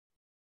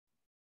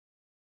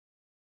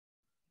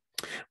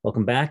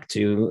Welcome back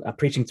to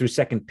Preaching Through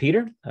Second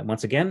Peter.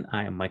 Once again,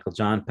 I am Michael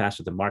John,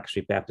 pastor of the Market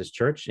Street Baptist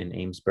Church in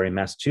Amesbury,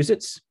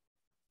 Massachusetts.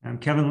 I'm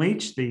Kevin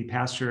Leach, the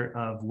pastor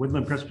of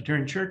Woodland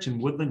Presbyterian Church in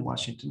Woodland,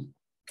 Washington.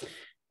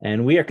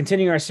 And we are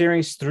continuing our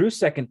series through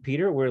Second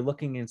Peter. We're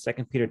looking in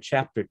Second Peter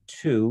chapter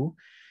 2.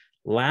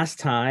 Last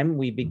time,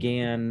 we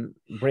began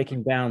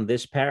breaking down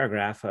this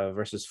paragraph of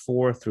verses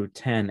 4 through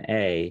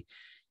 10a,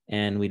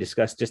 and we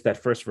discussed just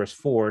that first verse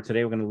 4.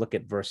 Today, we're going to look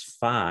at verse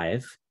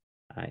 5.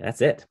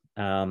 That's it.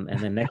 And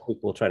then next week,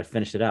 we'll try to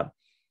finish it up.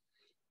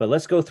 But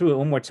let's go through it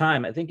one more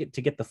time. I think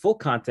to get the full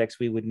context,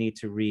 we would need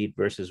to read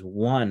verses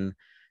 1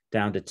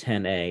 down to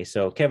 10a.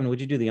 So, Kevin,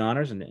 would you do the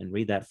honors and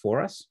read that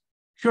for us?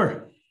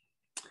 Sure.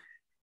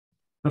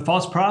 The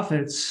false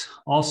prophets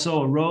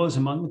also arose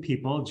among the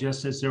people,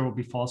 just as there will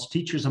be false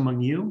teachers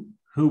among you,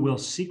 who will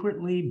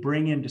secretly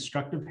bring in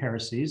destructive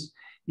heresies,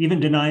 even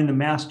denying the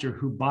master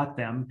who bought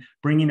them,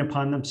 bringing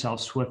upon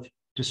themselves swift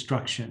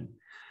destruction.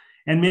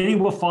 And many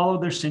will follow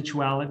their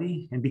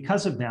sensuality, and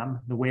because of them,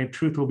 the way of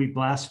truth will be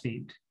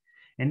blasphemed.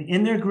 And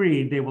in their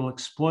greed, they will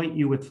exploit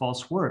you with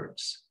false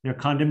words. Their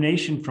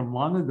condemnation from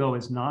long ago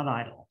is not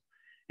idle,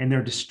 and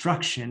their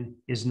destruction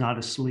is not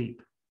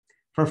asleep.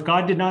 For if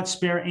God did not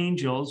spare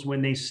angels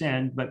when they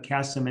sinned, but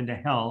cast them into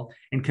hell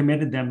and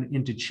committed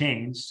them to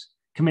chains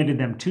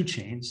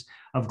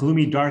of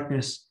gloomy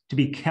darkness to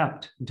be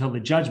kept until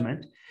the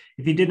judgment,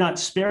 if he did not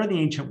spare the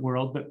ancient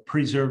world, but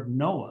preserved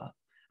Noah,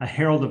 a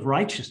herald of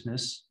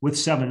righteousness, with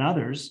 7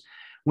 others,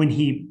 when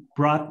he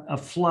brought a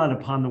flood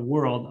upon the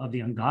world of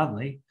the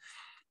ungodly,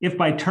 if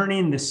by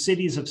turning the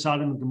cities of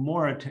Sodom and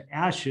Gomorrah to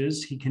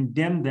ashes, he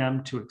condemned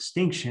them to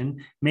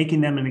extinction, making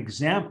them an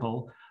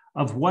example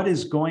of what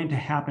is going to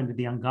happen to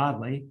the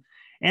ungodly,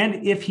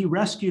 and if he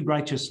rescued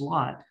righteous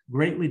Lot,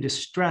 greatly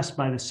distressed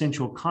by the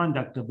sensual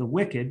conduct of the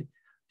wicked,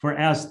 for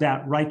as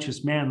that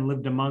righteous man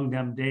lived among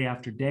them day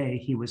after day,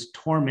 he was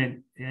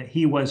tormenting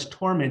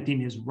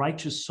his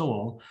righteous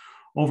soul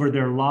over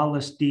their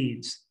lawless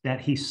deeds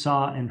that he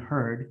saw and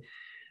heard.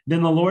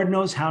 Then the Lord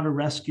knows how to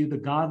rescue the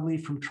godly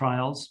from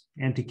trials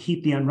and to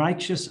keep the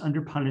unrighteous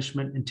under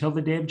punishment until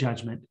the day of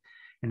judgment,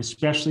 and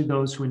especially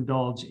those who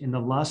indulge in the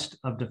lust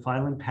of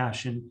defiling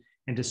passion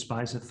and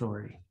despise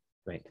authority.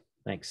 Great,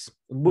 thanks.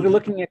 We're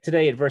looking at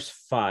today at verse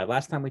 5.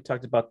 Last time we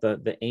talked about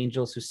the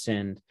angels who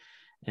sinned,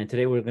 and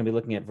today we're going to be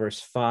looking at verse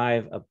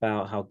 5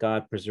 about how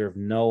God preserved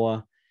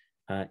Noah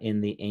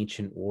in the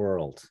ancient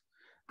world.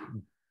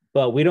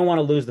 But we don't want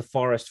to lose the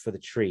forest for the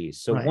trees.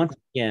 So right. Once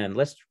again,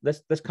 let's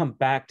come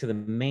back to the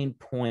main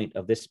point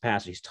of this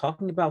passage. He's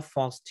talking about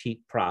false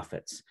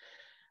prophets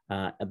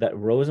that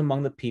rose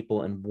among the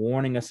people and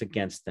warning us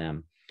against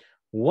them.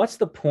 What's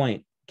the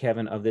point,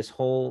 Kevin, of this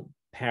whole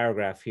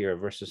paragraph here,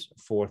 verses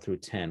 4 through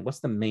 10? What's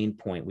the main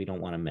point we don't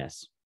want to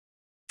miss?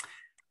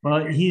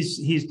 Well,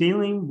 he's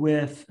dealing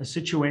with a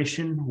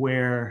situation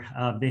where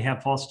they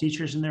have false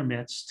teachers in their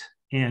midst.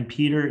 And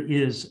Peter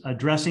is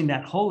addressing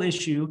that whole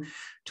issue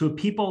to a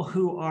people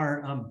who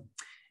are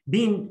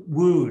being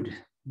wooed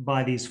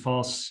by these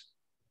false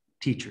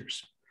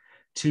teachers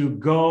to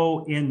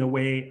go in the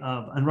way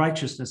of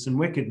unrighteousness and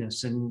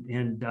wickedness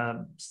and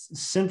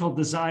sinful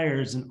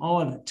desires and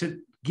all of it, to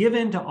give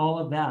in to all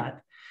of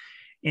that.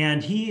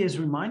 And he is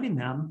reminding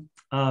them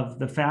of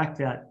the fact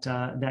that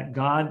that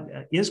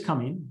God is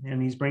coming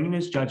and he's bringing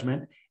his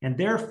judgment. And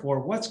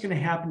therefore, what's going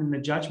to happen in the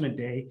judgment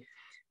day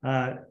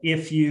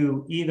if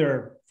you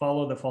either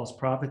follow the false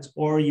prophets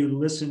or you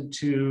listen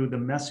to the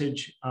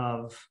message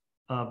of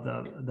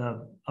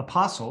the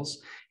apostles.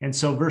 And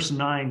so verse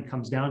 9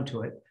 comes down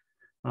to it.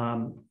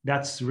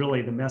 That's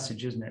really the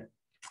message, isn't it?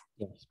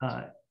 Yes.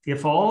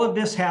 If all of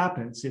this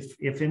happens,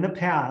 if in the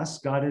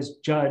past God has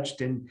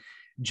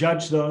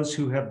judged those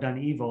who have done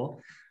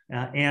evil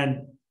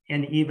and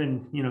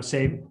even,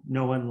 save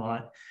Noah and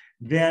Lot,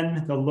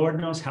 then the Lord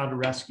knows how to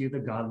rescue the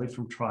godly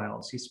from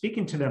trials. He's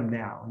speaking to them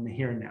now in the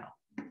here and now.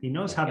 He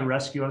knows how to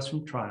rescue us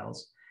from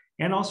trials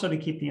and also to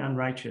keep the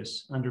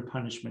unrighteous under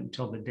punishment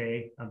until the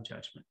day of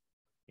judgment.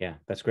 Yeah,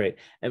 that's great.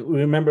 And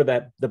remember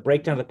that the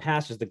breakdown of the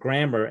passage, the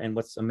grammar, and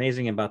what's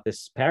amazing about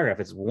this paragraph,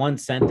 it's one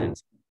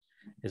sentence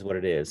is what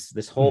it is.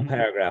 This whole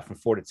paragraph from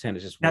 4 to 10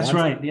 is just that's one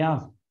right, sentence. yeah.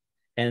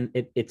 And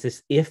it's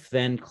this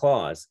if-then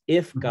clause.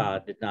 If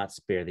God did not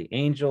spare the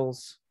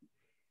angels,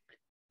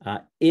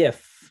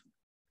 if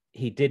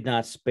he did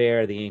not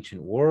spare the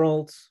ancient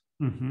world,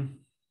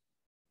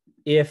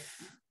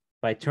 if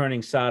by turning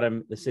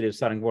the city of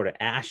Sodom and Gomorrah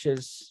to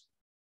ashes,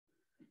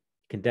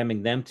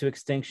 condemning them to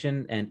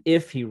extinction, and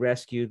if he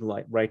rescued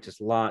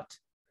righteous Lot,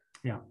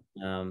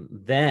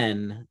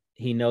 then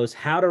he knows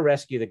how to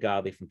rescue the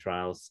godly from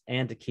trials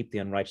and to keep the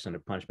unrighteous under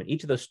punishment.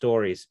 Each of those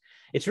stories,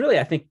 it's really,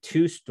 I think,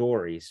 2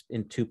 stories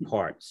in 2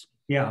 parts.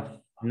 Yeah.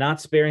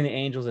 Not sparing the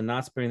angels and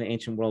not sparing the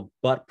ancient world,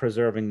 but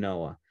preserving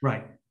Noah.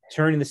 Right.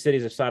 Turning the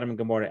cities of Sodom and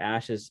Gomorrah to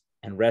ashes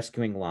and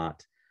rescuing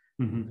Lot.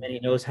 And he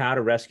knows how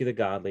to rescue the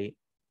godly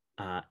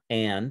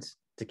and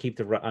to keep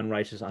the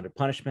unrighteous under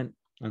punishment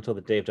until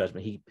the day of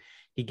judgment.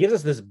 He gives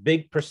us this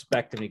big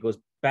perspective. And he goes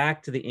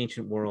back to the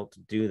ancient world to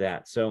do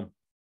that. So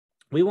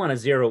we want to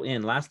zero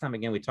in. Last time,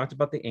 again, we talked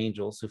about the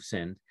angels who've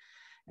sinned,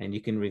 and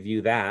you can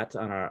review that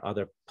on our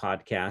other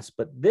podcasts.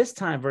 But this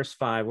time, verse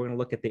 5, we're going to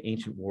look at the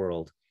ancient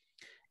world.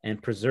 And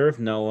preserved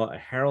Noah, a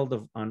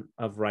herald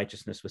of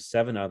righteousness, with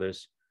 7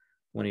 others,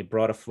 when he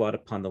brought a flood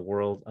upon the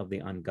world of the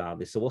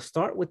ungodly. So we'll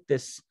start with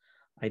this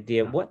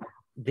idea, what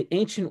the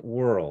ancient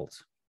world.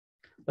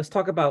 Let's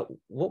talk about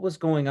what was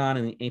going on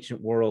in the ancient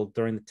world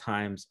during the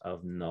times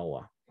of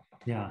Noah.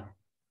 Yeah.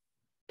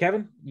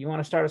 Kevin, you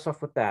want to start us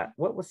off with that?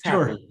 What was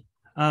Sure.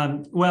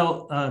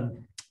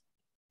 happening?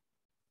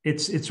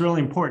 It's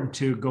really important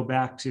to go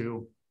back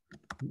to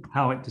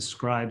how it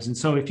describes. And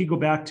so if you go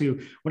back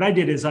to what I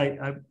did is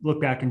I look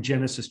back in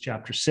Genesis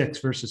chapter 6,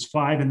 verses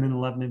 5 and then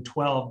 11 and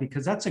 12,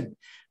 because that's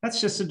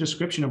just a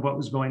description of what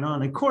was going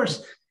on. Of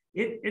course,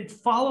 it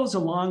follows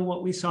along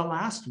what we saw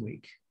last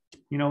week,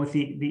 with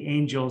the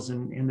angels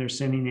and their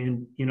sinning.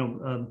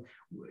 And,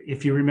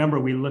 if you remember,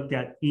 we looked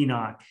at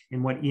Enoch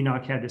and what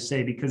Enoch had to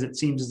say, because it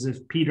seems as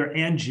if Peter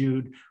and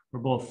Jude were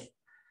both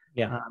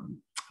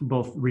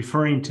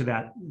referring to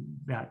that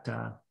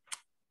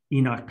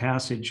Enoch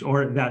passage,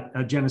 or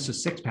that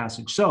Genesis 6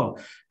 passage. So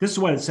this is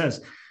what it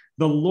says.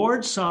 The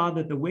Lord saw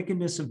that the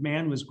wickedness of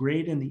man was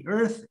great in the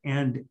earth,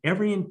 and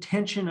every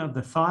intention of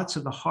the thoughts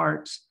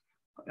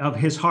of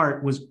his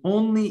heart was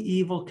only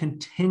evil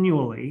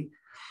continually.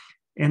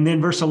 And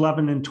then verse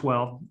 11 and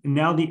 12, and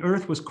now the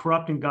earth was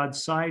corrupt in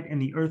God's sight,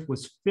 and the earth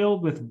was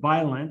filled with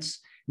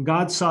violence.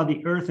 God saw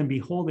the earth, and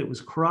behold, it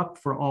was corrupt,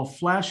 for all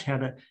flesh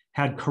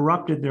had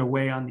corrupted their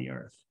way on the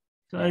earth.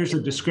 So there's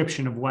a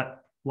description of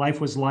what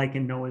life was like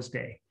in Noah's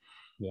day.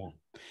 Yeah.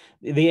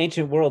 The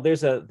ancient world,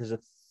 there's a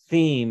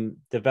theme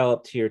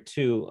developed here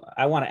too.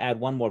 I want to add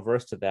one more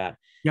verse to that.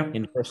 Yep.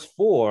 In verse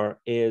 4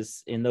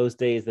 is, in those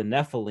days, the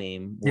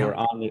Nephilim were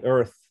on the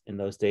earth in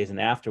those days, and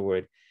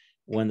afterward,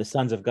 when the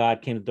sons of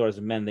God came to the daughters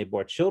of men, they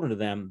bore children to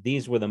them.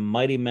 These were the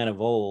mighty men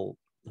of old,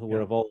 who were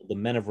of old, the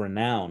men of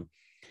renown.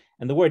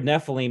 And the word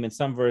Nephilim in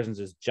some versions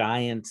is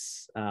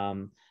giants.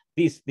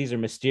 These are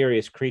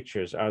mysterious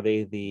creatures. Are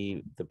they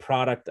the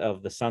product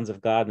of the sons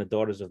of God and the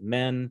daughters of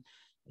men?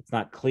 It's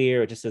not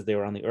clear. It just says they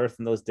were on the earth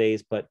in those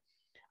days. But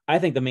I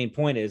think the main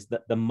point is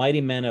that the mighty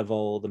men of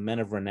old, the men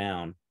of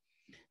renown.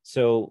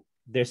 So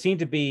there seem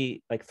to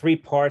be like 3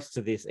 parts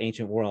to this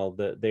ancient world.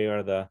 They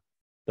are the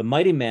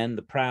mighty men,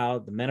 the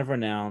proud, the men of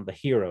renown, the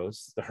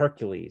heroes, the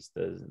Hercules,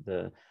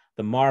 the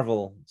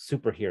Marvel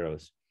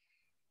superheroes.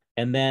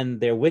 And then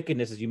their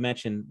wickedness, as you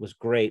mentioned, was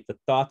great. The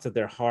thoughts of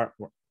their heart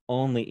were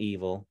only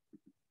evil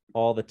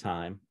all the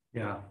time.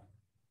 Yeah.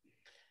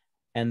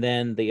 And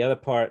then the other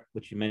part,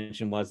 which you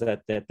mentioned, was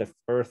that the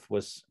earth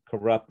was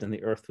corrupt and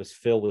the earth was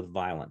filled with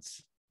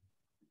violence.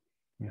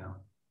 Yeah.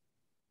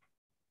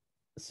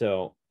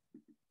 So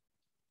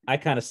I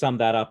kind of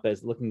summed that up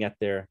as looking at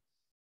their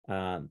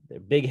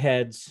big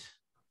heads,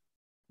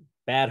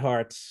 bad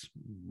hearts,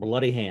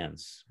 bloody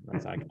hands.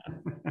 That's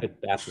the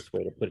fastest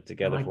way to put it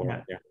together for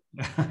it there.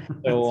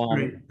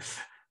 So,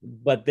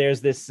 but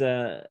there's this,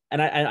 and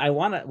I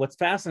want to. What's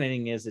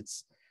fascinating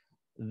is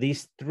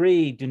these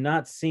 3 do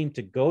not seem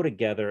to go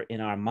together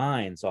in our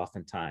minds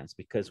oftentimes,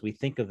 because we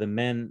think of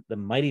the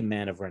mighty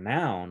men of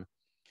renown,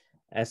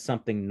 as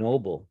something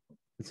noble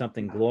and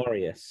something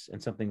glorious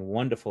and something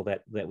wonderful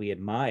that we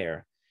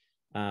admire,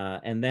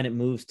 and then it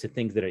moves to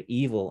things that are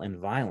evil and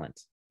violent.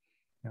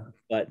 Yeah.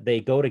 But they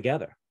go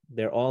together.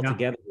 They're all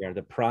together here.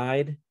 The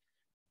pride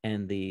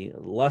and the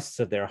lusts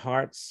of their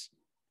hearts,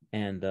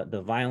 and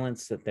the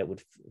violence that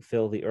would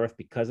fill the earth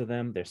because of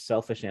them, their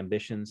selfish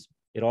ambitions,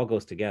 it all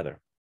goes together.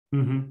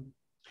 Mm-hmm.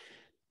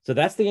 So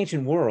that's the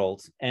ancient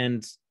world.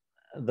 And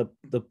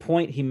the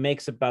point he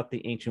makes about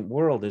the ancient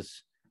world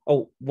is,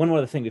 one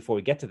other thing before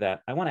we get to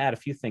that, I want to add a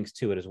few things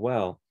to it as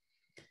well.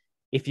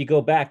 If you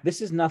go back,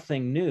 this is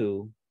nothing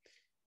new.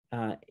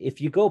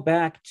 If you go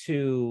back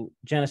to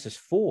Genesis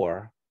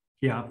 4,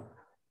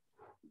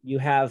 you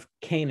have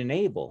Cain and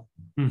Abel.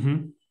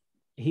 Mm-hmm.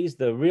 He's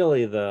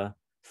really the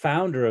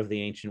founder of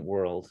the ancient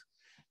world,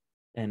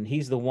 and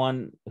he's the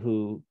one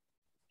who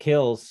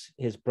kills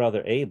his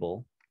brother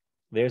Abel.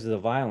 There's the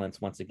violence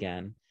once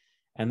again.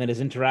 And then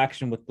his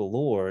interaction with the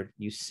Lord,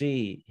 you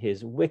see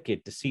his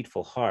wicked,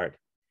 deceitful heart.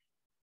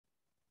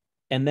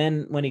 And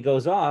then when he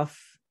goes off,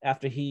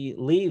 after he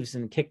leaves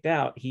and kicked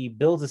out, he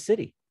builds a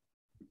city.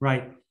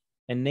 Right.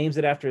 And names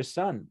it after his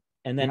son.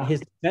 And then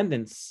his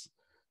descendants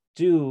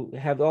do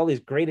have all these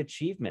great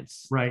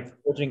achievements. Right.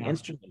 Forging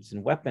instruments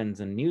and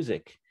weapons and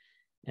music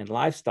and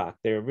livestock.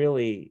 They're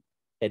really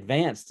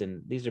advanced.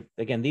 And these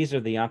are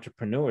the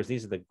entrepreneurs.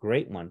 These are the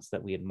great ones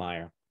that we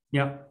admire.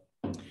 Yeah.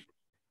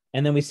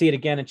 And then we see it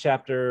again in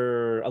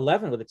chapter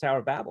 11 with the Tower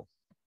of Babel.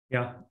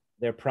 Yeah.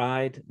 Their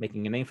pride,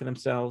 making a name for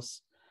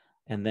themselves,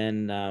 and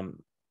then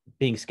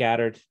being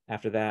scattered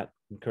after that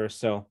and cursed.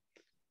 So,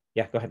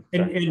 yeah, go ahead.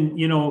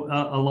 And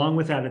along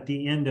with that, at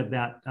the end of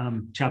that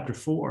chapter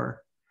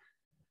 4,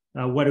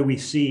 what do we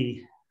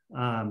see?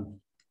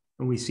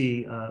 We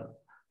see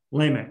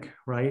Lamech,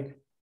 right?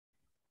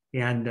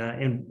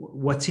 And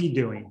what's he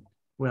doing?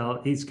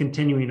 Well, he's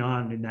continuing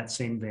on in that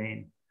same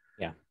vein.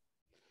 Yeah.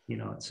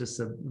 It's just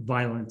the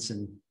violence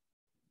and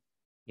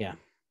Yeah.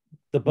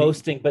 The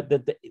boasting, but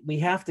we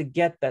have to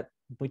get that.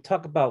 We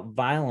talk about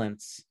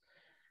violence.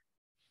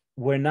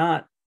 We're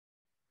not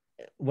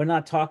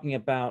talking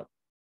about,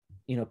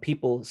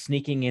 people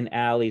sneaking in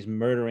alleys,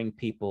 murdering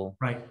people.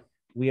 Right.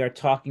 We are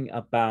talking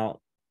about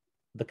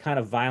the kind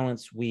of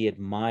violence we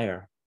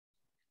admire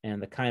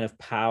and the kind of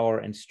power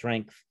and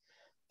strength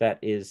that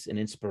is an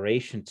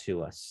inspiration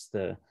to us,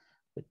 the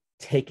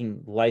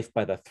taking life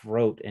by the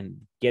throat and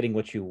getting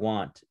what you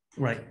want,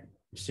 right,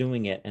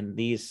 pursuing it. And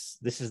this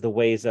is the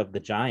ways of the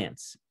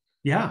giants.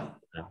 Yeah.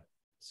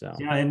 So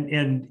yeah,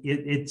 and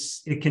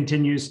it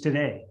continues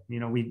today.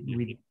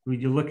 We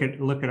look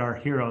at our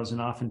heroes, and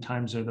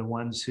oftentimes are the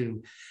ones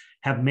who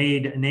have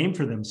made a name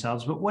for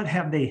themselves. But what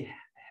have they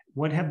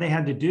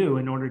had to do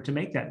in order to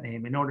make that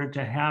name, in order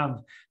to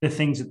have the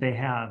things that they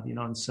have?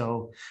 And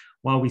so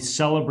while we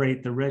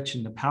celebrate the rich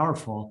and the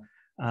powerful,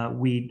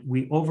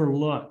 we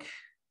overlook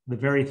the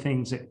very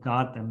things that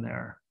got them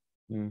there.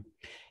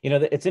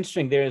 It's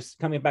interesting. There's,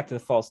 coming back to the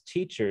false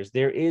teachers,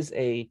 there is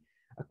a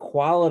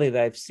quality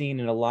that I've seen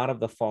in a lot of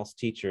the false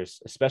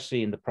teachers,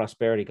 especially in the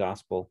prosperity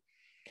gospel,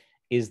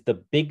 is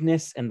the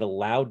bigness and the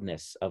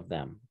loudness of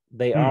them.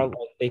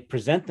 They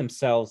present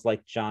themselves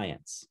like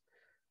giants.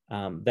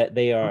 That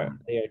they are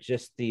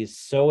just these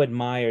so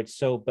admired,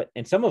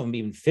 and some of them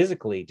even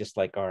physically just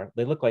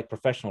they look like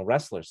professional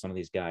wrestlers, some of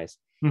these guys.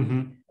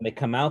 Mm-hmm. They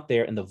come out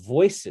there, and the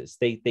voices,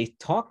 they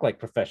talk like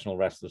professional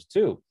wrestlers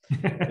too.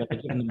 When they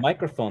give them the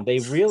microphone, they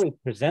really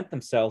present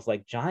themselves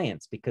like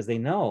giants, because they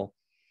know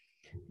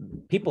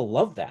people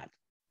love that.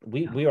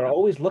 We are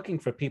always looking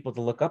for people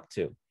to look up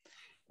to,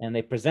 and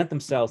they present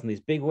themselves in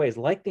these big ways,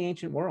 like the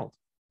ancient world.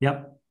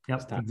 Yep,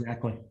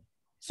 exactly.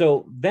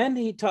 So then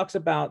he talks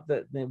about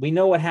we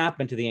know what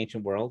happened to the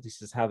ancient world. He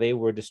says how they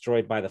were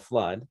destroyed by the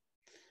flood.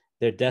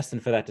 They're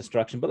destined for that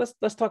destruction. But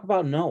let's talk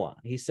about Noah.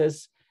 He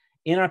says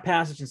in our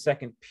passage in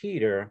 2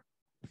 Peter,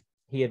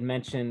 he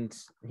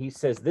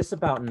says this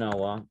about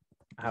Noah,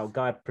 how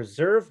God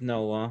preserved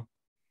Noah.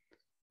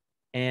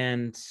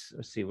 And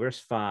let's see, verse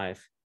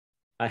 5,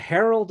 a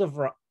herald of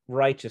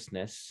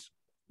righteousness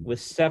with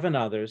 7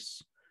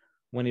 others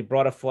when he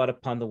brought a flood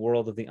upon the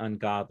world of the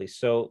ungodly.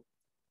 So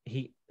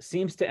he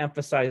seems to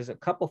emphasize a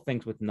couple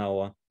things with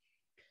Noah,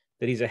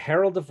 that he's a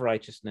herald of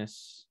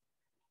righteousness,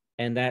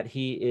 and that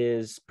he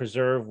is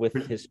preserved with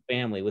his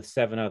family, with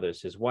 7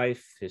 others, his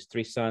wife, his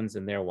 3 sons,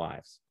 and their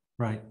wives.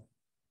 Right.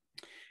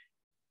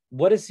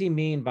 What does he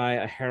mean by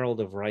a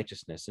herald of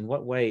righteousness? In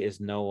what way is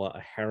Noah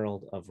a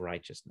herald of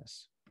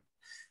righteousness?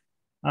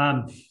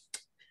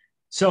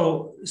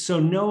 So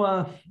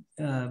Noah,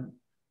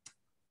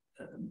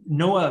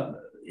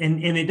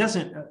 and it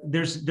doesn't,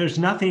 there's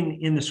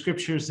nothing in the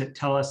scriptures that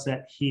tell us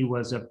that he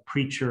was a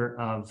preacher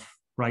of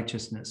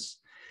righteousness.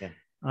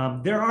 Yeah.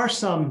 There are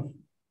some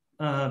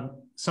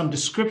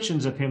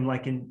descriptions of him,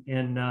 like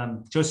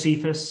in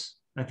Josephus.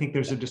 I think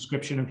there's a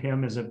description of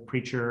him as a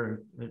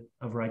preacher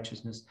of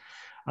righteousness.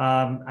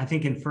 I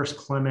think in First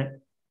Clement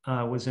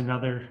was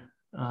another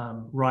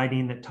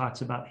writing that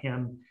talks about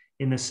him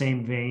in the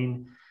same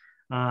vein.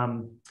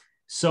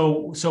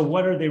 So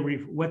what are they?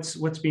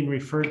 What's being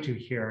referred to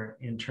here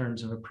in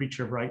terms of a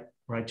preacher of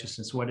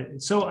righteousness?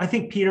 So I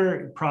think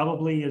Peter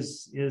probably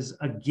is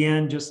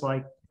again, just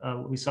like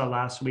we saw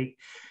last week.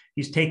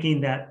 He's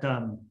taking that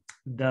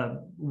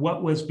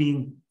what was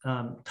being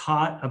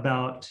taught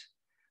about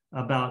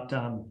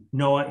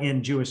Noah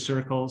in Jewish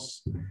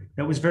circles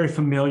that was very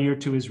familiar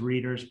to his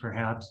readers,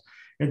 perhaps.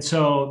 And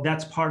so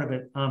that's part of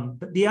it.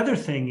 But the other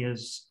thing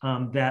is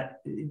that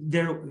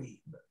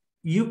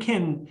you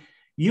can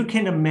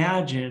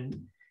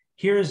imagine,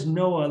 here's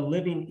Noah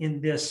living in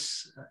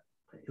this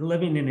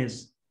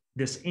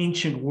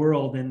ancient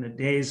world in the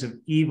days of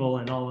evil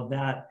and all of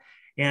that.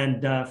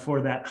 And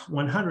for that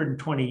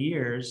 120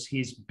 years,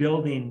 he's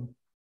building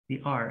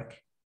the ark.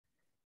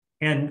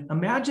 And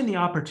imagine the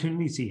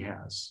opportunities he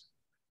has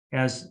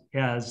as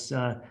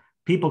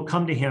people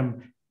come to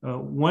him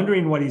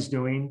wondering what he's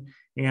doing.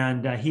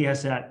 And he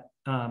has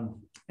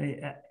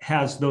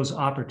those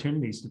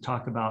opportunities to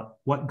talk about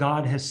what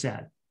God has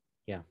said.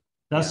 Yeah.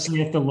 Thus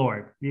saith the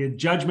Lord, the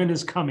judgment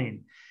is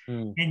coming.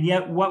 And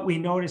yet what we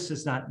notice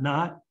is that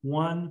not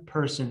one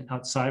person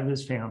outside of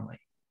his family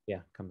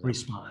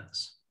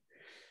responds.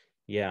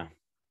 Yeah.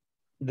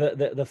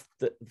 The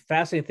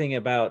fascinating thing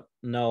about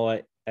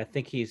Noah, I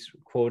think he's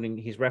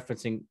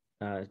referencing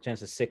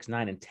Genesis 6,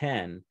 9, and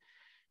 10,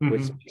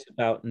 which speaks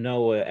about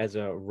Noah as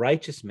a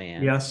righteous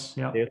man. Yes,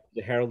 yeah.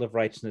 The herald of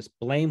righteousness,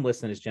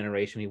 blameless in his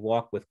generation. He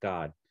walked with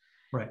God.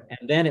 Right.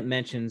 And then it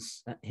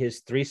mentions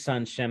his 3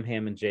 sons, Shem,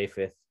 Ham, and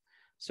Japheth.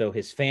 So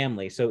his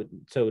family. So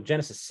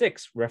Genesis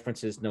 6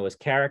 references Noah's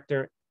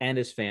character and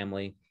his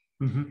family.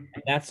 And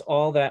that's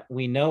all that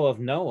we know of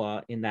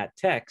Noah in that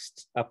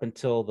text up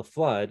until the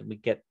flood. We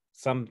get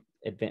some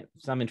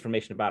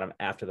information about him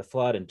after the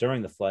flood and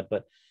during the flood.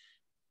 But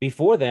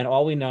before then,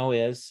 all we know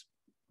is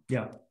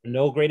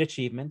no great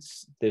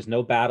achievements. There's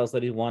no battles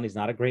that he won. He's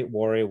not a great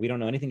warrior. We don't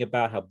know anything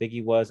about how big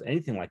he was,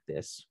 anything like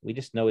this. We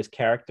just know his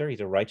character.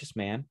 He's a righteous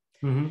man.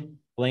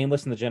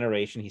 blameless in the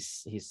generation.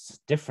 He's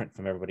different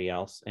from everybody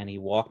else, and he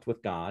walked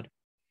with God.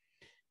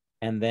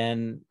 And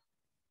then,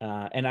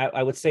 and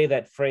I would say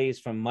that phrase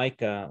from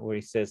Micah where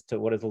he says, "To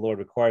what does the Lord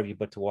require of you,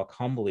 but to walk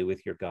humbly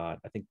with your God?"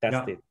 I think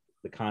that's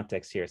the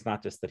context here. It's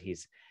not just that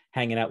he's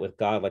hanging out with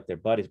God like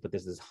they're buddies, but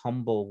there's this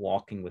humble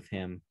walking with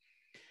him,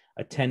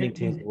 attending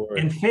to his word.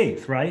 In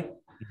faith, right?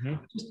 Mm-hmm.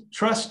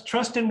 Just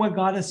trust in what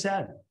God has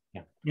said.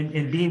 Yeah.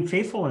 In being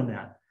faithful in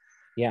that.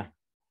 Yeah.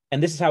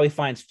 And this is how he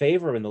finds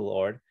favor in the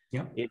Lord.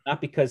 Yeah. Not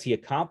because he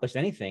accomplished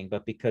anything,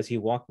 but because he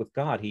walked with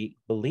God. He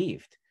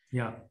believed.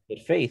 Yeah.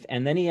 With faith.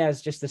 And then he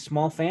has just a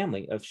small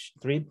family of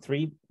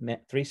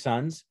three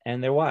sons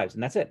and their wives,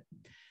 and that's it.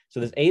 So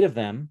there's 8 of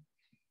them.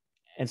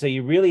 And so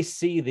you really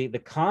see the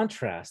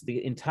contrast,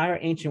 the entire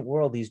ancient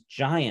world, these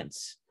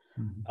giants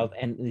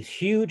and these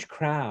huge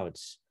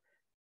crowds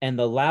and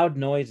the loud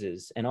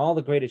noises and all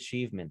the great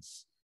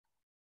achievements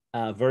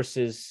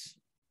versus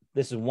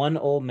this is one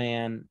old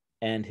man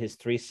and his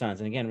 3 sons.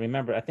 And again,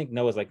 remember, I think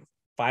Noah's like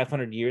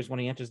 500 years when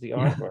he enters the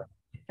ark, or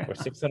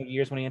 600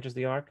 years when he enters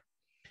the ark.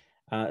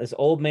 This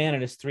old man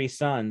and his 3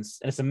 sons,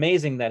 and it's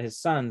amazing that his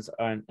sons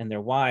and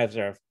their wives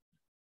are,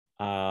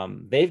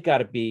 they've got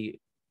to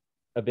be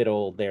a bit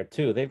old there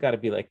too. They've got to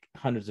be like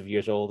hundreds of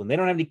years old, and they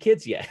don't have any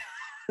kids yet.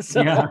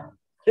 So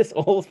this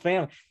old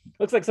family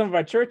looks like some of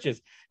our churches.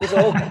 This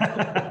old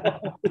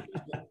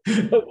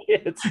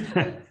kids,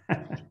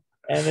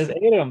 and there's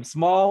 8 of them,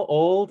 small,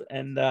 old,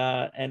 and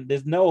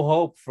there's no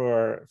hope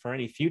for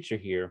any future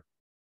here.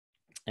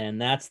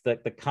 And that's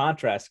the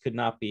contrast could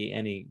not be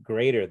any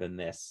greater than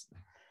this.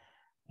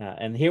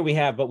 And here we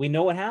have, but we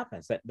know what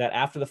happens, that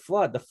after the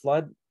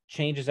flood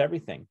changes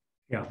everything.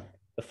 Yeah.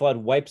 The flood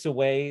wipes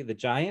away the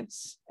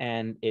giants,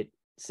 and it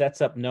sets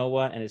up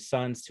Noah and his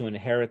sons to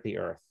inherit the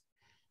earth.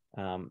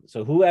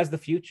 So who has the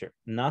future?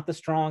 Not the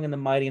strong and the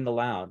mighty and the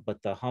loud,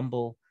 but the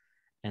humble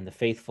and the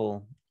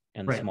faithful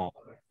and the small.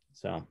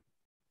 So,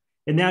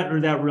 and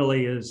that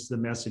really is the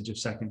message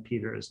of 2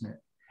 Peter, isn't it?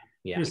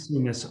 Yeah. Just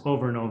seeing this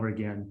over and over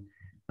again.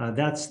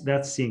 That's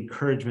the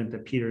encouragement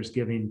that Peter is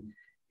giving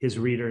his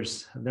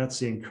readers. That's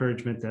the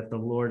encouragement that the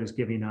Lord is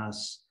giving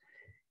us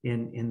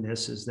in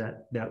this, is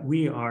that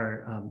we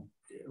are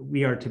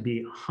to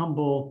be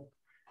humble,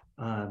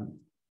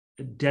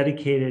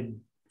 dedicated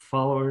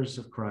followers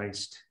of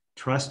Christ,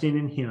 trusting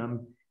in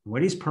him,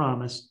 what he's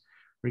promised,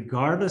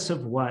 regardless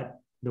of what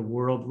the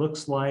world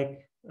looks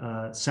like,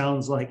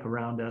 sounds like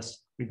around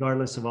us,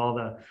 regardless of all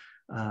the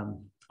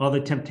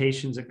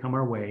temptations that come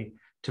our way,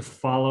 to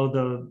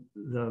follow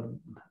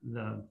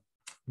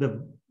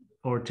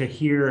or to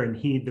hear and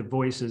heed the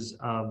voices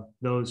of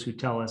those who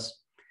tell us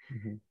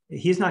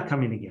he's not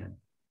coming again.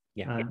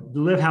 Yeah.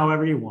 Live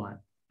however you want.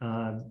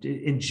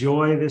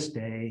 Enjoy this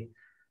day.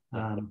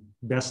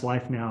 Best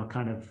life now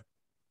kind of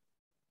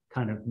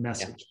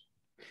message.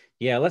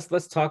 Yeah,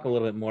 let's talk a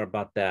little bit more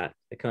about that.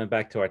 Coming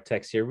back to our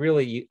text here,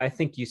 really, I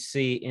think you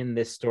see in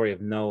this story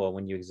of Noah,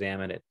 when you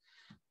examine it,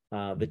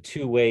 the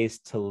 2 ways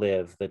to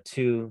live, the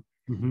 2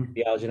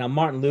 theology. Now,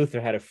 Martin Luther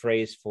had a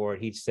phrase for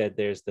it. He said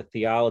there's the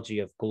theology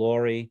of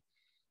glory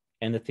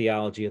and the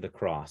theology of the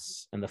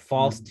cross. And the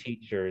false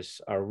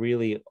teachers are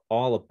really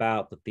all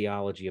about the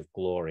theology of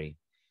glory.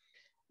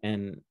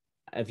 And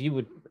if you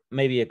would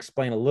maybe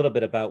explain a little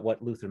bit about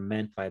what Luther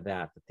meant by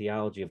that, the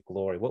theology of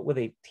glory, what were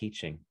they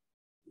teaching?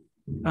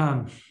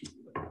 Well,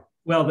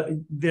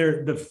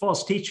 the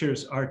false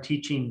teachers are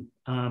teaching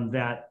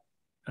that,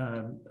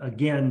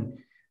 again,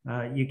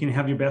 you can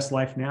have your best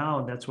life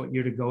now. That's what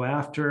you're to go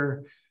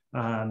after.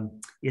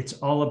 It's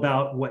all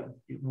about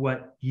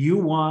what you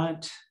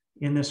want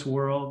in this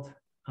world,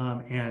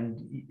 and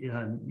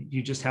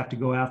you just have to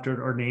go after it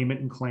or name it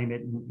and claim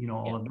it, and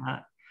all of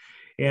that.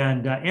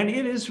 And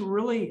it is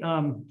really,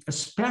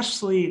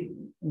 especially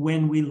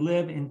when we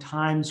live in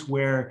times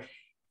where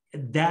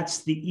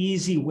that's the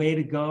easy way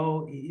to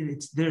go.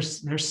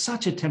 There's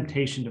such a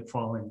temptation to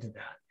fall into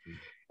that.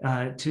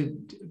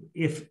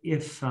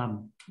 If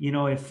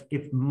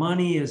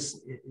money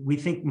is, we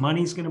think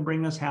money's going to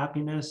bring us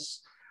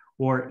happiness,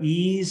 or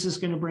ease is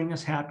going to bring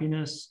us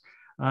happiness,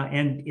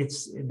 and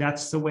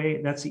that's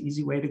the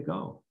easy way to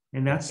go,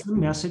 and that's the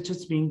message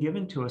that's being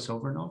given to us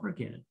over and over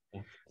again.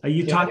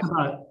 You talk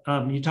about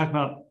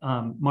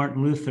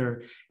Martin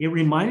Luther. It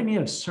reminded me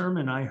of a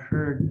sermon I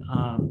heard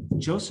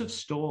Joseph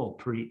Stoll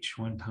preach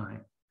one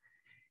time,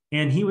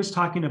 and he was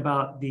talking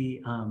about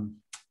the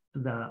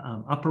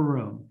upper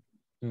room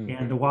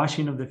and the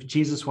washing of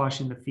Jesus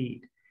washing the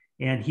feet,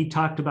 and he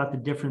talked about the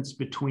difference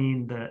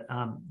between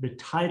the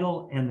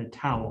title and the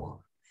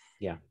towel.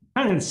 Yeah,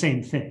 kind of the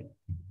same thing.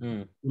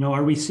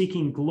 Are we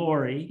seeking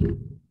glory,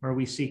 or are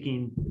we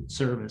seeking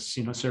service?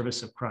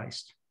 Service of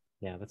Christ.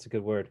 Yeah, that's a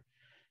good word.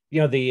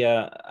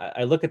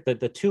 I look at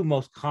the 2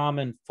 most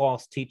common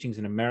false teachings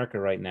in America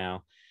right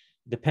now,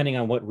 depending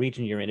on what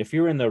region you're in. If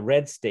you're in the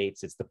red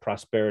states, it's the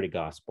prosperity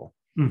gospel.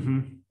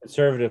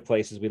 Conservative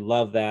places, we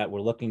love that.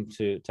 We're looking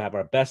to have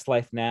our best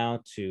life now,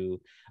 to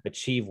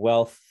achieve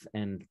wealth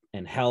and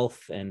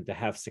health, and to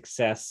have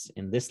success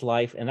in this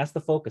life. And that's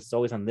the focus. It's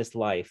always on this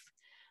life,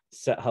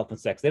 health and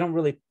sex. They don't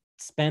really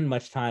spend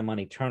much time on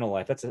eternal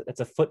life. That's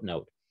a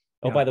footnote.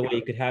 Oh, Yeah. by the way,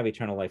 you could have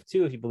eternal life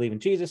too if you believe in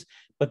Jesus.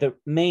 But the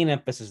main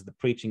emphasis of the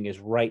preaching is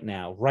right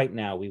now. Right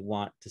now, we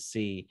want to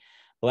see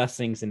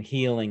blessings and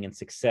healing and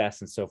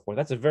success and so forth.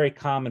 That's a very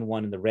common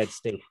one in the red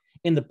state.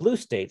 In the blue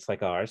states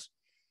like ours,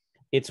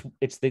 it's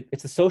the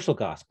social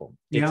gospel.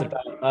 It's Yeah.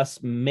 about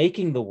us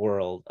making the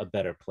world a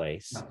better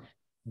place. Yeah.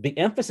 The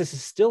emphasis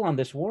is still on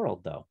this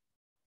world, though.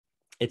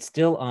 It's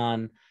still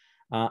on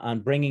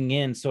bringing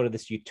in sort of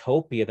this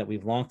utopia that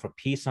we've longed for,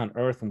 peace on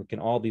earth, and we can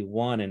all be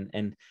one,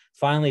 and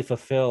finally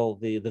fulfill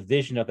the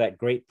vision of that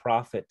great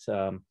prophet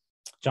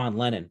John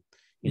Lennon.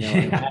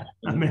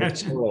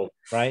 Imagine. World,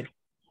 right?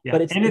 Yeah,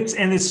 but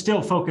it's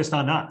still focused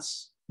on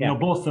us. Yeah.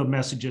 Both the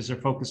messages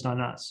are focused on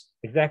us.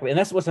 Exactly, and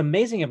that's what's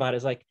amazing about it,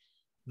 is like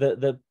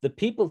the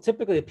people,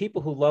 typically the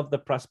people who love the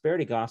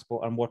prosperity gospel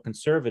are more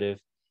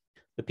conservative.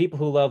 The people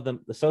who love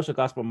the social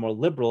gospel are more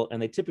liberal,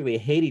 and they typically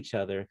hate each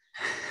other.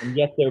 And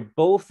yet they're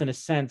both, in a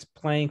sense,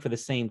 playing for the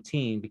same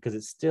team, because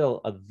it's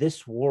still a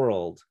this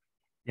world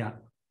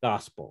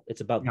gospel.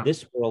 It's about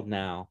this world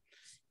now,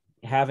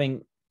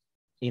 having,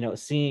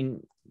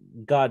 seeing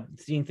God,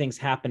 seeing things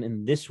happen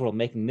in this world,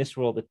 making this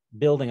world,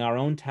 building our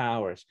own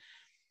towers.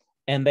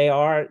 And they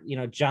are,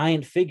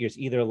 giant figures,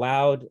 either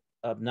loud,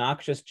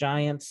 obnoxious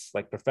giants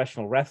like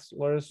professional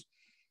wrestlers,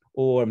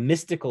 or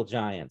mystical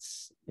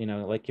giants,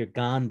 like your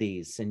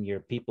Gandhis and your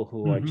people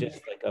who are just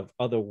like of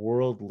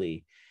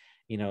otherworldly,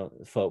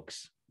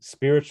 folks,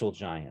 spiritual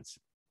giants.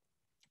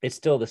 It's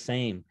still the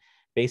same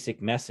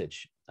basic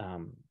message,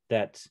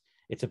 that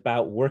it's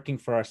about working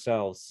for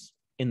ourselves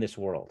in this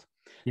world.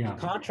 Yeah.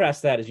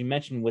 Contrast that, as you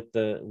mentioned, with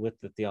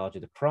the theology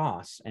of the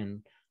cross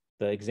and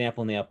the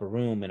example in the upper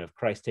room, and of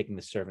Christ taking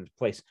the servant's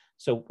place.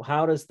 So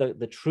how does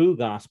the true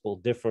gospel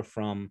differ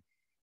from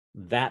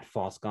that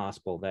false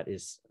gospel that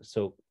is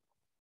so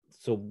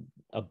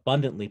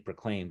abundantly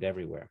proclaimed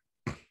everywhere?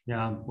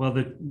 Yeah, well,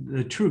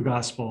 the true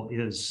gospel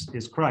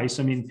is Christ.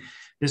 I mean,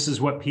 this is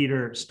what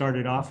Peter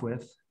started off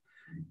with,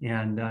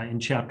 and in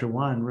chapter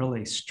 1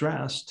 really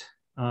stressed,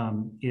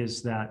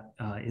 is that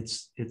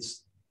it's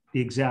the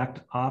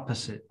exact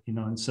opposite,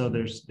 and so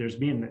there's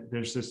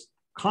this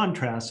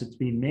contrast that's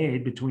being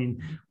made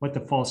between what the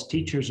false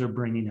teachers are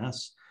bringing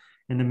us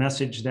and the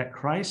message that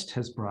Christ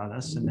has brought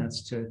us, and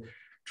that's to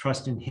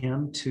trust in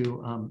Him,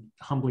 to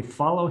humbly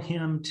follow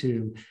Him,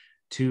 to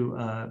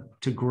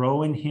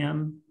grow in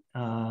Him,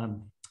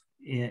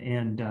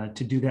 and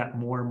to do that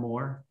more and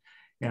more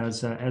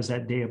as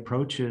that day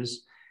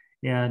approaches.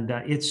 And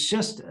it's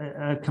just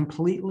a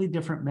completely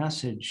different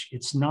message.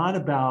 It's not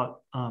about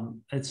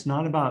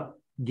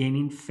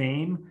gaining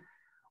fame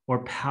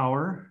or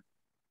power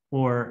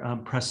or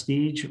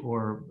prestige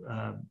or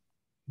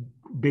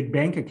big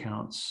bank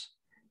accounts,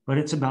 but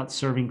it's about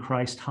serving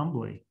Christ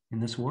humbly in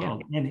this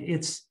world. And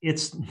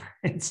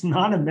it's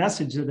not a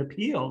message that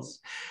appeals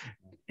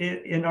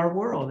in our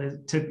world.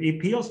 It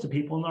appeals to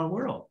people in our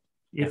world.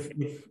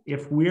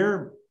 If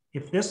we're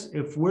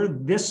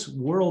this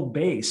world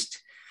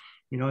based,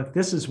 if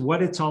this is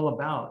what it's all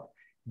about,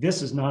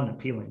 this is not an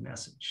appealing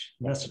message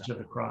of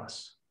the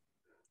cross.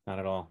 Not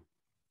at all.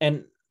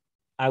 And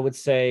I would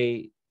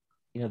say,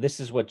 this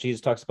is what Jesus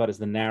talks about as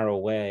the narrow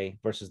way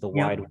versus the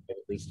wide way that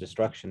leads to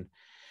destruction.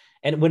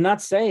 And we're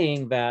not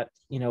saying that,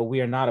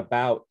 we are not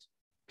about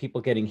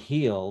people getting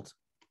healed,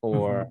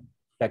 or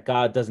that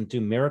God doesn't do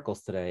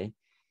miracles today.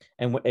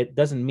 And it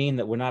doesn't mean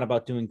that we're not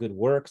about doing good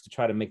works to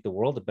try to make the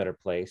world a better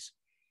place.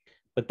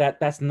 But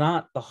that's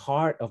not the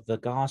heart of the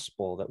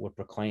gospel that we're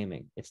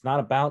proclaiming. It's not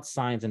about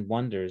signs and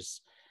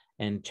wonders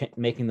and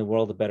making the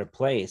world a better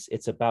place.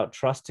 It's about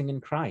trusting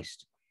in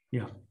Christ.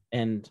 Yeah.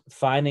 And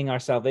finding our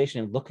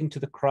salvation and looking to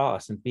the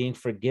cross and being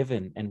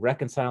forgiven and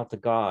reconciled to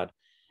God,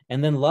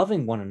 and then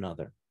loving one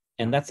another.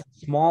 And that's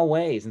small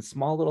ways and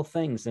small little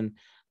things, and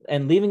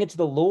leaving it to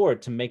the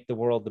Lord to make the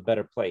world a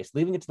better place,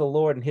 leaving it to the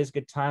Lord and His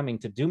good timing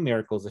to do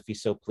miracles if He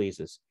so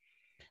pleases,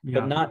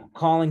 but not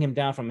calling Him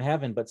down from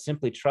heaven, but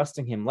simply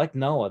trusting Him. Like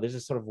Noah, there's a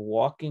sort of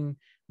walking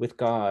with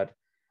God.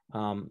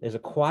 There's a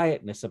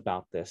quietness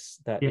about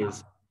this that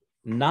is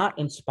not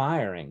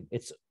inspiring.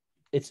 It's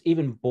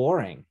even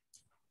boring.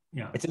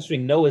 Yeah. It's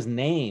interesting. Noah's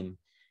name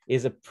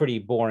is a pretty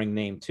boring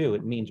name too.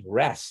 It means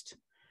rest.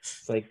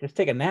 It's like, just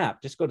take a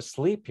nap, just go to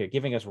sleep here,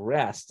 giving us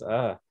rest.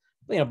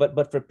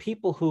 But for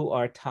people who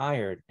are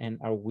tired and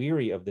are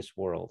weary of this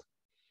world,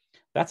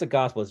 that's a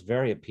gospel that's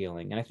very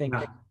appealing. And I think,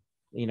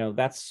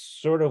 that's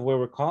sort of where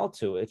we're called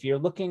to. If you're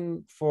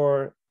looking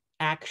for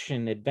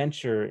action,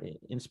 adventure,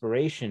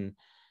 inspiration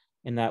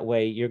in that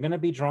way, you're going to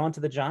be drawn to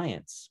the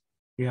giants.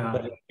 Yeah.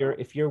 But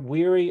if you're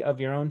weary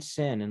of your own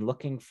sin and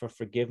looking for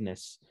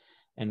forgiveness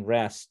and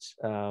rest,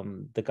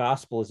 the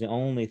gospel is the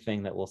only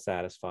thing that will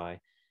satisfy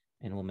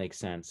and will make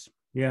sense.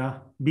 Yeah.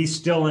 Be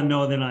still and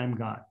know that I'm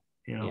God.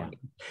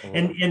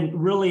 And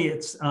really,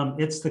 it's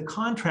the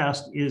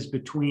contrast is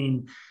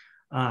between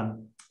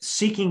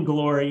seeking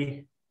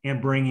glory and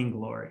bringing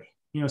glory.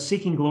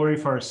 Seeking glory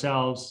for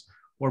ourselves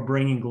or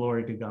bringing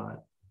glory to God.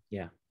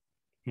 Yeah.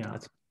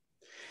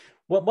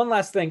 Well, one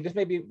last thing, just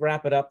maybe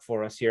wrap it up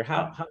for us here.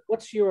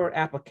 What's your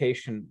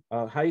application?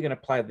 How are you going to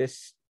apply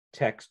this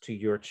text to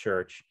your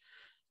church?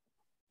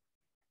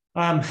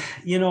 I'm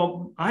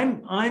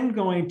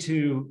going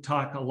to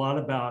talk a lot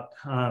about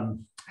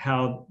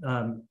how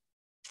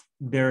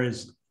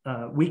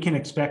we can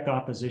expect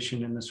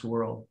opposition in this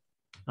world.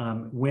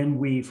 When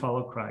we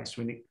follow Christ,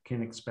 we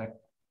can expect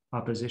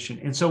opposition.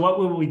 And so what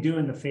will we do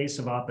in the face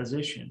of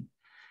opposition?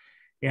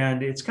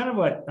 And it's kind of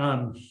what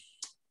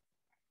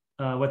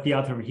the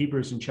author of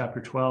Hebrews in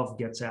chapter 12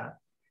 gets at.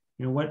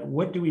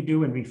 What do we do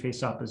when we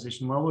face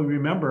opposition? Well, we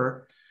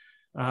remember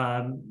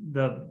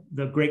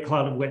the great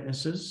cloud of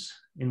witnesses,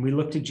 and we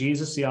look to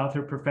Jesus, the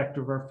author,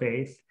 perfecter of our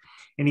faith.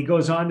 And he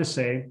goes on to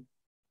say,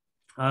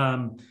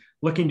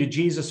 looking to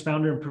Jesus,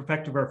 founder and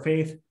perfecter of our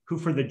faith, who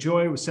for the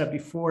joy was set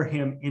before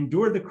him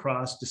endured the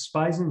cross,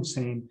 despising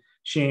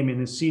shame,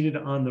 and is seated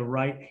on the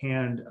right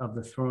hand of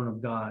the throne of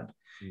God.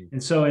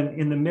 And so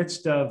in the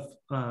midst of,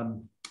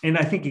 and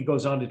I think he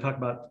goes on to talk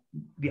about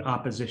the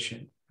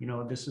opposition,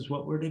 this is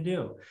what we're to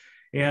do.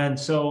 And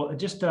so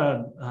just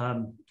a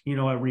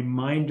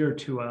reminder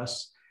to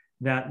us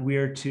that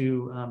we're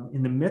to,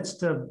 in the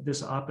midst of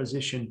this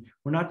opposition,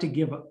 we're not to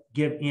give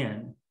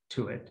in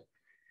to it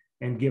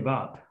and give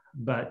up,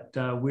 but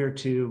we're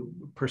to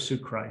pursue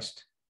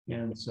Christ.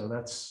 And so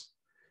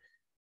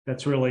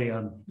that's really,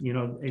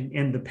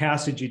 in the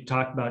passage you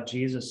talked about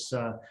Jesus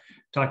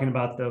talking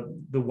about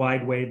the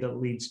wide way that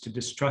leads to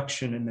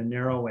destruction and the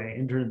narrow way,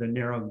 enter the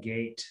narrow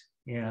gate.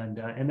 And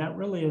that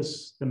really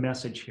is the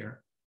message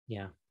here.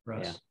 Yeah. For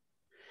us.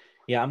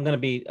 Yeah. I'm going to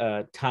be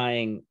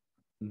tying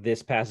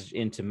this passage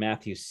into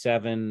Matthew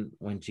 7,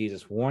 when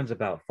Jesus warns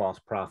about false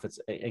prophets.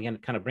 Again,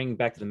 kind of bringing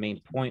back to the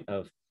main point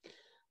of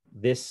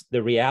this,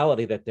 the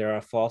reality that there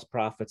are false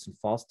prophets and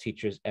false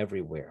teachers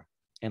everywhere.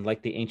 And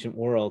like the ancient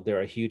world, there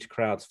are huge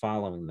crowds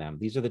following them.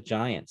 These are the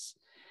giants.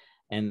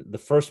 And the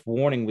first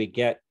warning we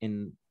get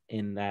in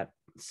that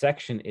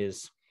section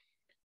is,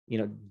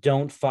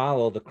 don't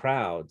follow the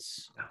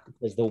crowds,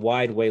 because the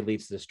wide way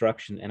leads to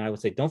destruction. And I would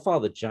say, don't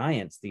follow the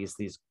giants,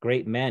 these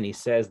great men. He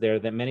says there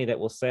that many that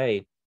will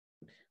say,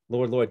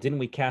 Lord, Lord, didn't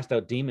we cast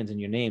out demons in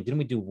your name? Didn't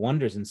we do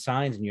wonders and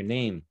signs in your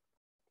name?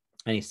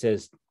 And he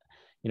says,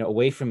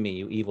 away from me,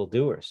 you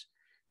evildoers.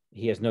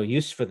 He has no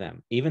use for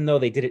them, even though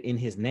they did it in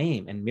his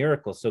name and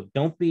miracles. So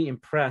don't be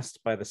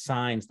impressed by the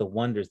signs, the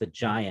wonders, the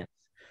giants.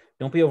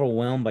 Don't be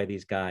overwhelmed by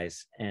these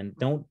guys. And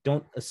don't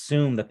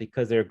assume that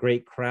because they're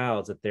great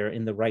crowds that they're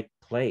in the right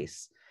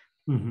place.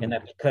 Mm-hmm. And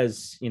that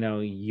because,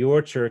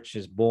 your church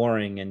is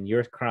boring and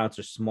your crowds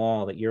are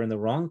small, that you're in the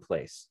wrong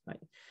place.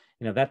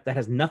 That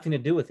has nothing to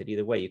do with it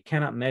either way. You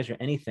cannot measure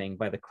anything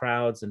by the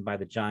crowds and by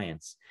the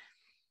giants,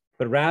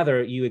 but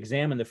rather you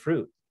examine the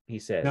fruit, he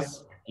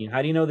says. Yep.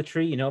 How do you know the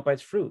tree? You know it by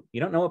its fruit.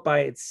 You don't know it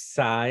by its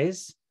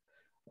size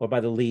or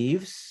by the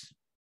leaves,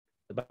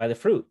 but by the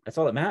fruit. That's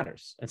all that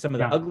matters. And some of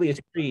the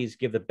ugliest trees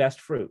give the best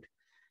fruit.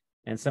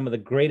 And some of the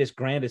greatest,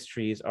 grandest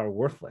trees are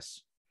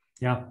worthless.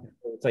 Yeah.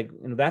 It's like,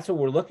 that's what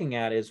we're looking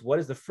at, is what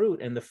is the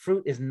fruit? And the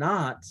fruit is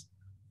not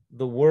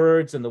the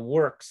words and the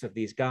works of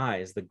these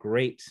guys, the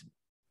great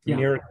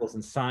miracles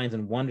and signs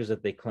and wonders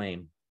that they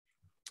claim.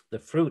 The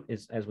fruit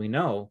is, as we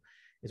know,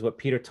 is what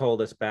Peter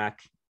told us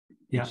back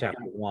in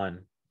chapter 1.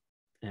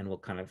 And we'll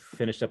kind of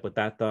finish up with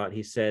that thought.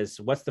 He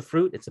says, what's the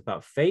fruit? It's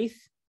about faith,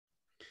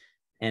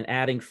 and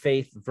adding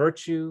faith,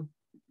 virtue,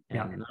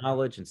 and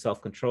knowledge, and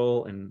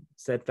self-control, and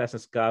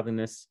steadfastness,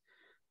 godliness,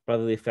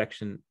 brotherly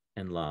affection,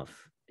 and love.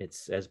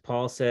 It's, as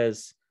Paul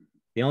says,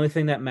 the only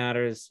thing that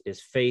matters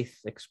is faith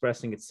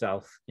expressing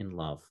itself in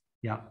love.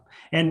 Yeah.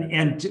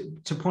 And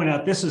to point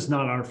out, this is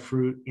not our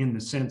fruit in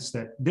the sense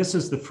that this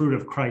is the fruit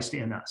of Christ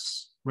in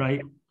us,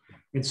 right?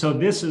 And so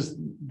this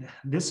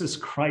is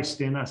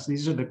Christ in us.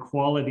 These are the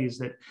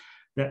qualities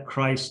that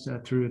Christ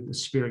through the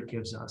Spirit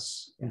gives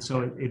us. And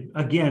so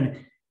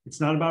again, it's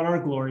not about our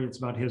glory, it's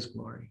about his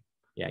glory.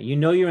 Yeah.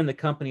 You're in the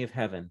company of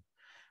heaven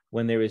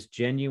when there is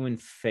genuine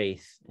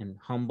faith and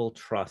humble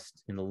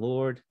trust in the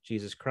Lord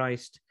Jesus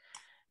Christ,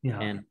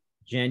 and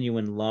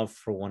genuine love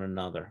for one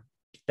another.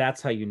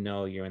 That's how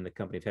you're in the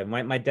company of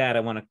heaven. My dad, I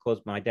want to close.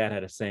 My dad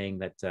had a saying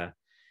that to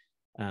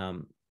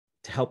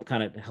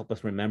help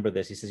us remember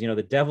this. He says,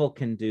 the devil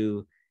can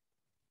do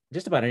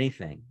just about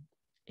anything.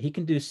 He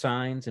can do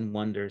signs and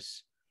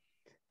wonders.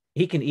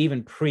 He can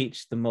even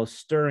preach the most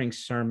stirring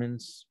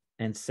sermons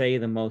and say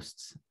the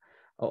most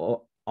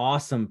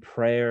awesome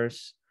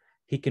prayers.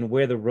 He can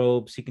wear the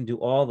robes. He can do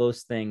all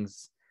those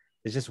things.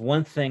 There's just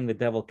one thing the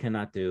devil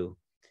cannot do.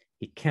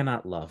 He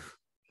cannot love.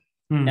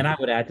 And I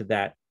would add to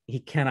that, he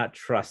cannot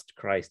trust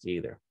Christ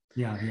either.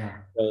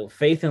 Yeah. So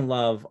faith and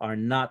love are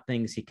not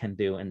things he can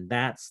do. And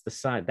that's the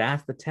side,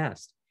 that's the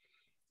test.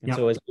 And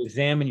so as you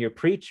examine your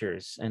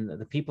preachers and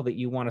the people that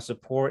you want to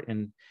support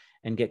and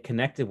get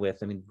connected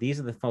with, these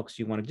are the folks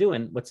you want to do.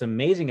 And what's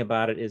amazing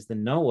about it is the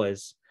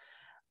Noahs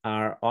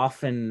are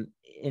often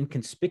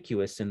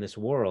inconspicuous in this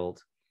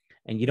world.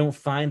 And you don't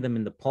find them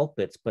in the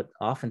pulpits, but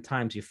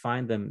oftentimes you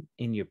find them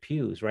in your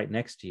pews right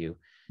next to you.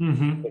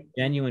 Mm-hmm.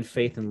 Genuine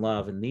faith and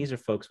love. And these are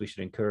folks we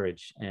should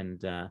encourage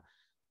and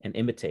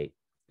imitate.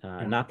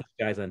 not these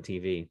guys on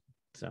TV.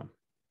 So,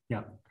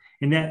 yeah.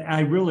 And that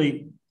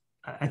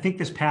I think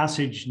this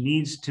passage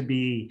needs to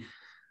be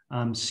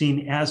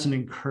seen as an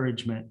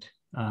encouragement,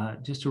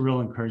 just a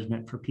real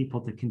encouragement for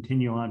people to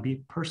continue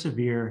on,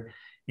 persevere,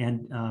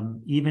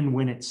 and even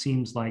when it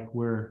seems like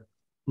we're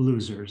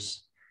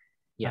losers.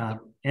 yeah.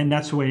 And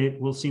that's the way it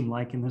will seem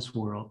like in this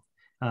world.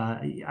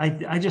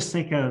 I just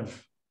think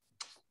of,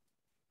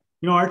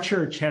 our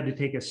church had to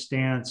take a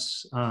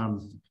stance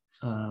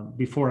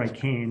before I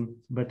came,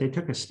 but they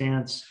took a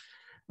stance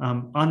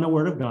on the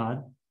Word of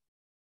God.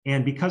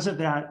 And because of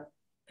that,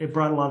 it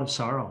brought a lot of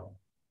sorrow.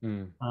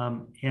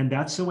 And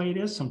that's the way it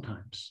is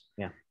sometimes.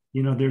 Yeah.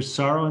 There's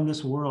sorrow in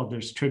this world,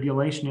 there's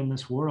tribulation in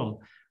this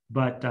world,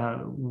 but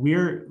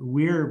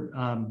we're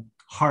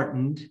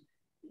heartened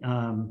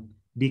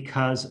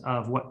because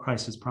of what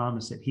Christ has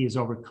promised, that he has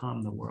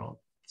overcome the world.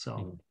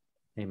 So,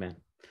 amen.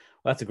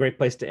 Well, that's a great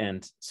place to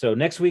end. So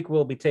next week,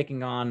 we'll be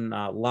taking on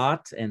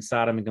Lot and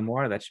Sodom and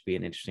Gomorrah. That should be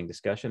an interesting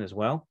discussion as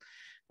well.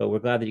 But we're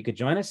glad that you could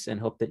join us and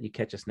hope that you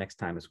catch us next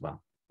time as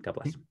well. God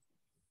bless.